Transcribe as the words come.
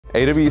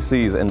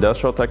AWC's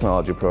Industrial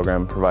Technology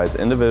program provides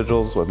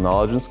individuals with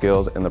knowledge and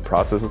skills in the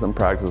processes and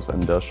practices of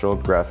industrial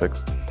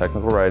graphics,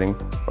 technical writing,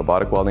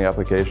 robotic welding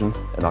applications,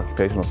 and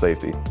occupational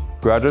safety.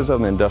 Graduates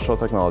of the Industrial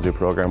Technology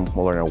program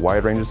will learn a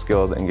wide range of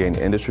skills and gain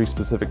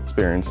industry-specific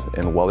experience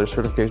in welder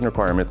certification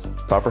requirements,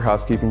 proper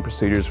housekeeping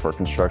procedures for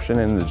construction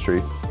and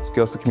industry,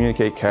 skills to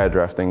communicate CAD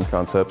drafting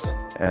concepts,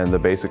 and the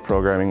basic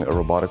programming of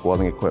robotic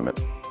welding equipment.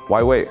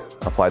 Why wait?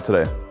 Apply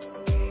today.